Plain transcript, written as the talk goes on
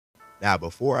Now,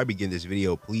 before I begin this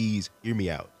video, please hear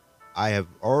me out. I have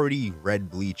already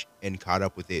read Bleach and caught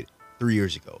up with it 3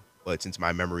 years ago, but since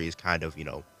my memory is kind of,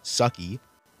 sucky,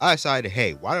 I decided,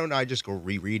 hey, why don't I just go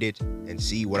reread it and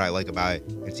see what I like about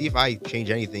it and see if I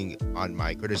change anything on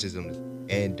my criticisms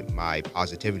and my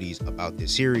positivities about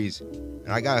this series. And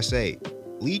I gotta say,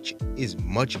 Bleach is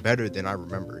much better than I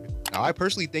remembered. Now, I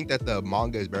personally think that the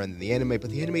manga is better than the anime, but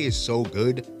the anime is so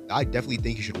good, I definitely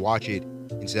think you should watch it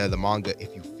instead of the manga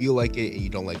if you feel like it and you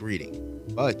don't like reading.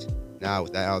 But now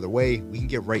with that out of the way, we can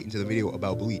get right into the video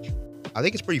about Bleach. I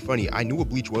think it's pretty funny. I knew what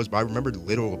Bleach was, but I remembered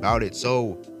little about it.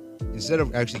 So instead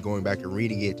of actually going back and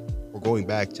reading it or going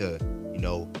back to,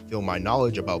 fill my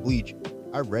knowledge about Bleach,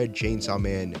 I read Chainsaw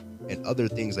Man and other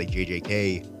things like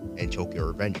JJK and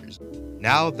Tokyo Revengers.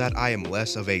 Now that I am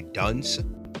less of a dunce,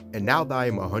 and now that I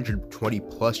am 120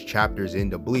 plus chapters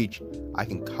into Bleach, I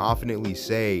can confidently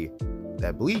say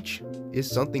that Bleach is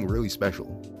something really special.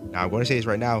 Now, I'm going to say this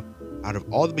right now, out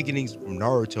of all the beginnings from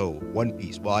Naruto, One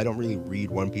Piece, well, I don't really read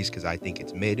One Piece because I think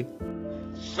it's mid.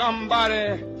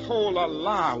 Somebody told a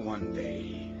lie one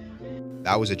day.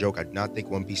 That was a joke. I do not think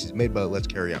One Piece is mid, but let's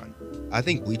carry on. I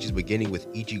think Bleach's beginning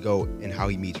with Ichigo and how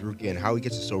he meets Rukia and how he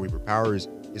gets his Soul Reaper powers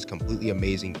is completely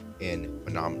amazing and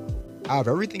phenomenal. Out of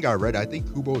everything I read, I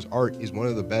think Kubo's art is one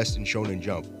of the best in Shonen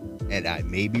Jump. And I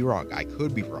may be wrong. I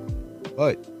could be wrong.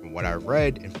 But from what I've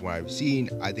read and from what I've seen,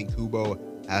 I think Kubo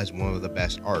has one of the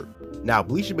best art. Now,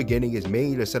 Bleach's beginning is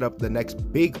mainly to set up the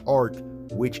next big arc,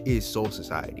 which is Soul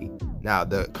Society. Now,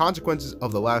 the consequences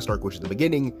of the last arc, which is the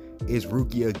beginning, is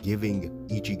Rukia giving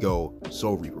Ichigo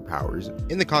Soul Reaper powers.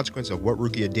 In the consequence of what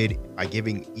Rukia did by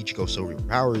giving Ichigo Soul Reaper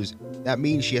powers, that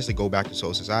means she has to go back to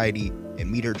Soul Society and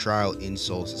meet her trial in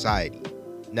Soul Society.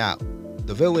 Now,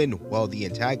 the villain, well, the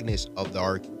antagonist of the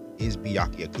arc is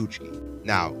Byakuya Kuchiki.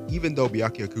 Now, even though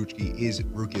Byakuya Kuchiki is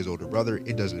Rukia's older brother,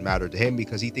 it doesn't matter to him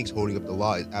because he thinks holding up the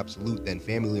law is absolute than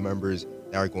family members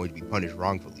that are going to be punished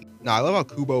wrongfully. Now, I love how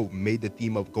Kubo made the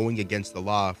theme of going against the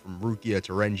law from Rukia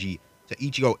to Renji to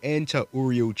Ichigo and to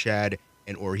Uryu, Chad,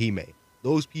 and Orihime.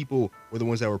 Those people were the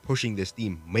ones that were pushing this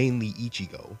theme, mainly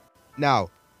Ichigo. Now,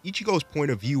 Ichigo's point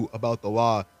of view about the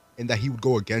law and that he would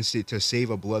go against it to save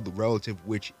a blood relative,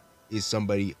 which is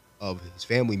somebody of his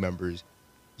family members,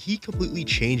 he completely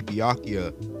changed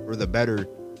Byakuya for the better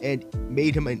and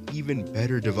made him an even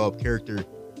better developed character.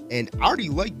 And I already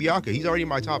like Byakuya. He's already in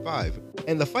my top 5.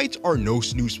 And the fights are no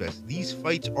snooze fest. These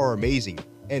fights are amazing.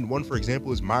 And one, for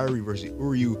example, is Mayuri versus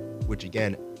Uryu, which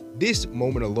again, this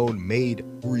moment alone made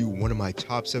Uryu one of my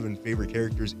top 7 favorite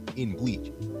characters in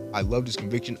Bleach. I loved his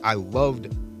conviction. I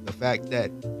loved the fact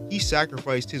that he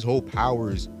sacrificed his whole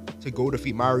powers to go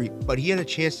defeat Mayuri, but he had a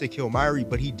chance to kill Mayuri,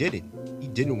 but he didn't. He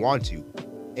didn't want to.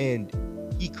 And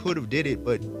he could have did it,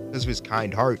 but because of his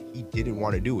kind heart, he didn't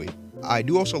want to do it. I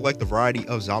do also like the variety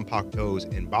of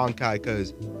Zanpakutos and Bankai,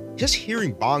 because just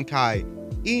hearing Bankai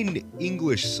in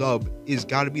English sub is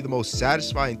got to be the most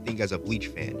satisfying thing as a Bleach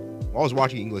fan. I was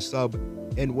watching English sub,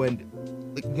 and when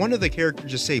one of the characters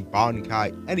just say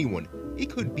Bankai, anyone, it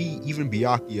could be even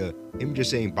Byakuya, him just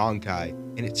saying Bankai,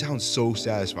 and it sounds so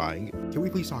satisfying. Can we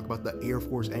please talk about the Air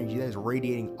Force energy that is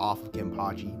radiating off of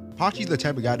Kenpachi? Pachi's the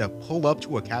type of guy to pull up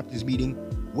to a captain's meeting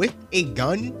with a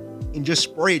gun and just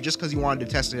spray it just because he wanted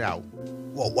to test it out.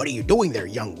 Well, what are you doing there,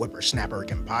 young whippersnapper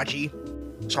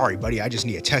Kenpachi? Sorry, buddy, I just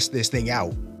need to test this thing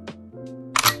out.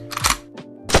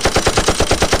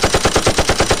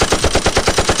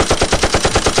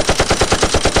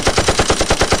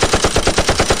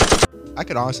 I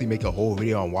could honestly make a whole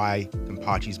video on why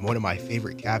Kenpachi is one of my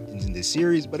favorite captains in this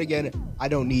series, but again, I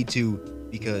don't need to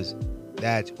because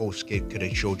that whole skit could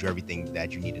have showed you everything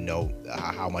that you need to know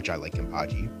how much I like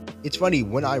Kenpachi. It's funny,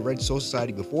 when I read Soul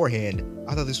Society beforehand,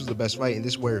 I thought this was the best fight, and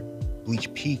this is where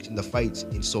Bleach peaked in the fights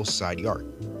in Soul Society arc.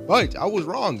 But I was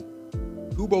wrong.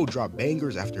 Kubo dropped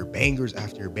bangers after bangers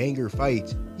after banger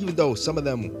fights. Even though some of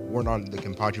them weren't on the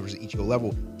Kenpachi vs Ichigo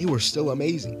level, they were still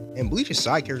amazing. And Bleach's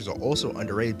side characters are also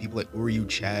underrated. People like Uryu,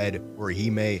 Chad,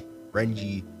 Orihime,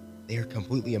 Renji, they're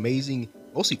completely amazing.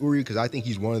 Mostly Uryu, because I think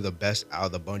he's one of the best out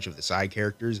of the bunch of the side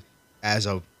characters as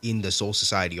of in the Soul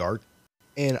Society arc.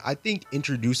 And I think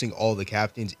introducing all the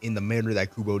captains in the manner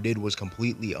that Kubo did was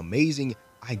completely amazing.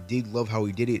 I did love how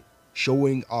he did it,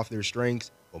 showing off their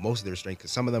strengths, well, most of their strengths,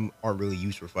 because some of them aren't really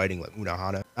used for fighting, like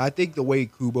Unohana. I think the way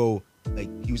Kubo,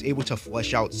 he was able to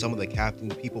flesh out some of the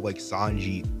captains, people like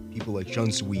Sanji, people like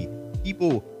Shunsui,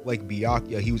 people like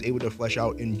Byakuya, he was able to flesh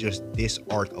out in just this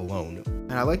arc alone.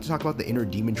 And I like to talk about the inner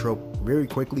demon trope very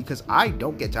quickly because I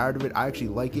don't get tired of it. I actually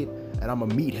like it, and I'm a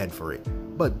meathead for it.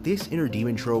 But this inner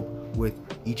demon trope with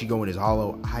Ichigo and his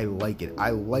hollow, I like it. I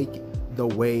like the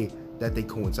way that they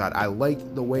coincide. I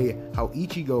like the way how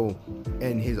Ichigo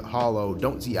and his Hollow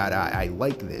don't see eye to eye. I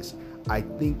like this. I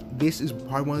think this is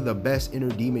probably one of the best inner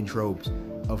demon tropes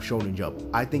of Shonen Jump.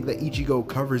 I think that Ichigo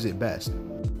covers it best.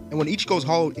 And when Ichigo's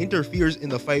Hollow interferes in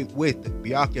the fight with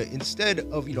Byakuya, instead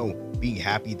of, being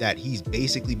happy that he's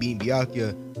basically being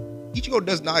Byakuya, Ichigo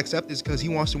does not accept this because he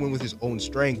wants to win with his own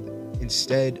strength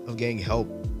instead of getting help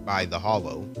by the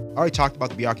Hollow. I already talked about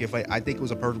the Byakuya fight. I think it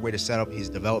was a perfect way to set up his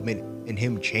development and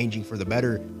him changing for the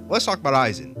better. Let's talk about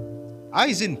Aizen.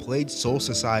 Aizen played Soul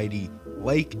Society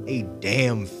like a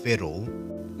damn fiddle.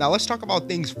 Now let's talk about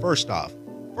things first off.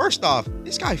 First off,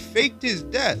 this guy faked his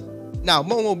death. Now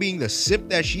Momo, being the simp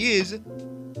that she is,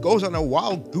 goes on a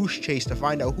wild goose chase to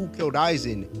find out who killed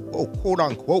Aizen, or quote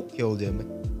unquote killed him,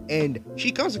 and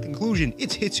she comes to the conclusion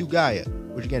it's Hitsugaya,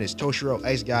 which again is Toshiro,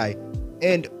 Ice Guy,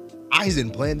 and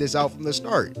Aizen planned this out from the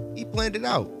start. He planned it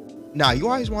out. Now, you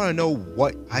guys want to know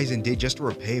what Aizen did just to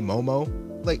repay Momo?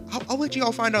 Like, I'll let you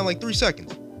all find out in like 3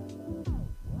 seconds.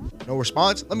 No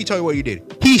response? Let me tell you what he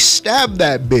did. He stabbed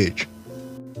that bitch.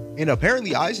 And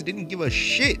apparently Aizen didn't give a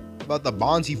shit about the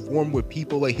bonds he formed with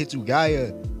people like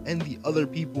Hitsugaya and the other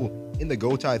people in the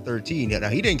Gotai 13. Now,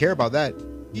 he didn't care about that.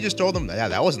 He just told them, yeah,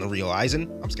 that wasn't the real Aizen.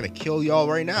 I'm just going to kill y'all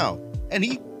right now. And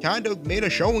he kind of made a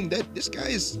showing that this guy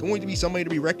is going to be somebody to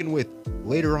be reckoned with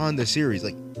later on in the series.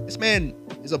 Like, this man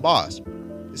is a boss.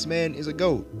 This man is a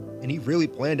GOAT. And he really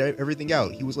planned everything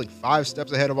out. He was like 5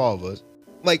 steps ahead of all of us.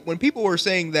 Like, when people were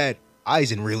saying that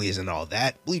Aizen really isn't all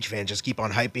that, Bleach fans just keep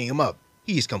on hyping him up.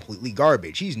 He's completely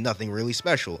garbage. He's nothing really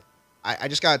special. I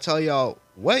just gotta tell y'all,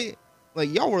 what?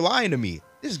 Like, y'all were lying to me.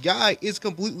 This guy is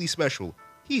completely special.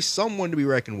 He's someone to be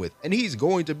reckoned with, and he's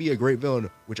going to be a great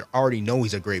villain, which I already know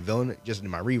he's a great villain, just in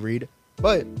my reread,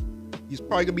 but he's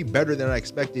probably gonna be better than I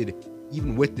expected,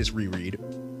 even with this reread.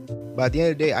 But at the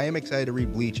end of the day, I am excited to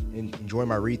read Bleach and enjoy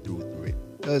my read through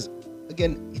it, because,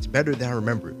 again, it's better than I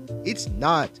remember. It's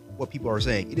not what people are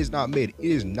saying. It is not mid.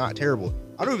 It is not terrible.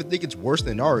 I don't even think it's worse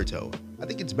than Naruto. I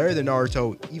think it's better than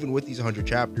Naruto, even with these 100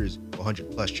 chapters,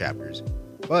 100 plus chapters.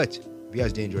 But if you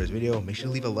guys did enjoy this video, make sure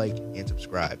to leave a like and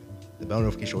subscribe. The bell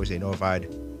notification always stay notified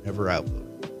whenever I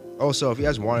upload. Also, if you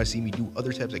guys want to see me do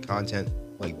other types of content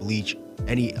like Bleach,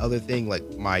 any other thing like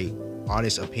my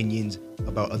honest opinions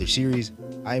about other series,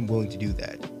 I am willing to do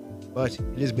that. But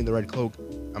it has been the Red Cloak.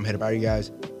 I'm headed out, you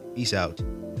guys. Peace out,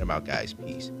 and I'm out, guys.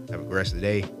 Peace. Have a good rest of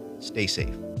the day. Stay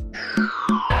safe.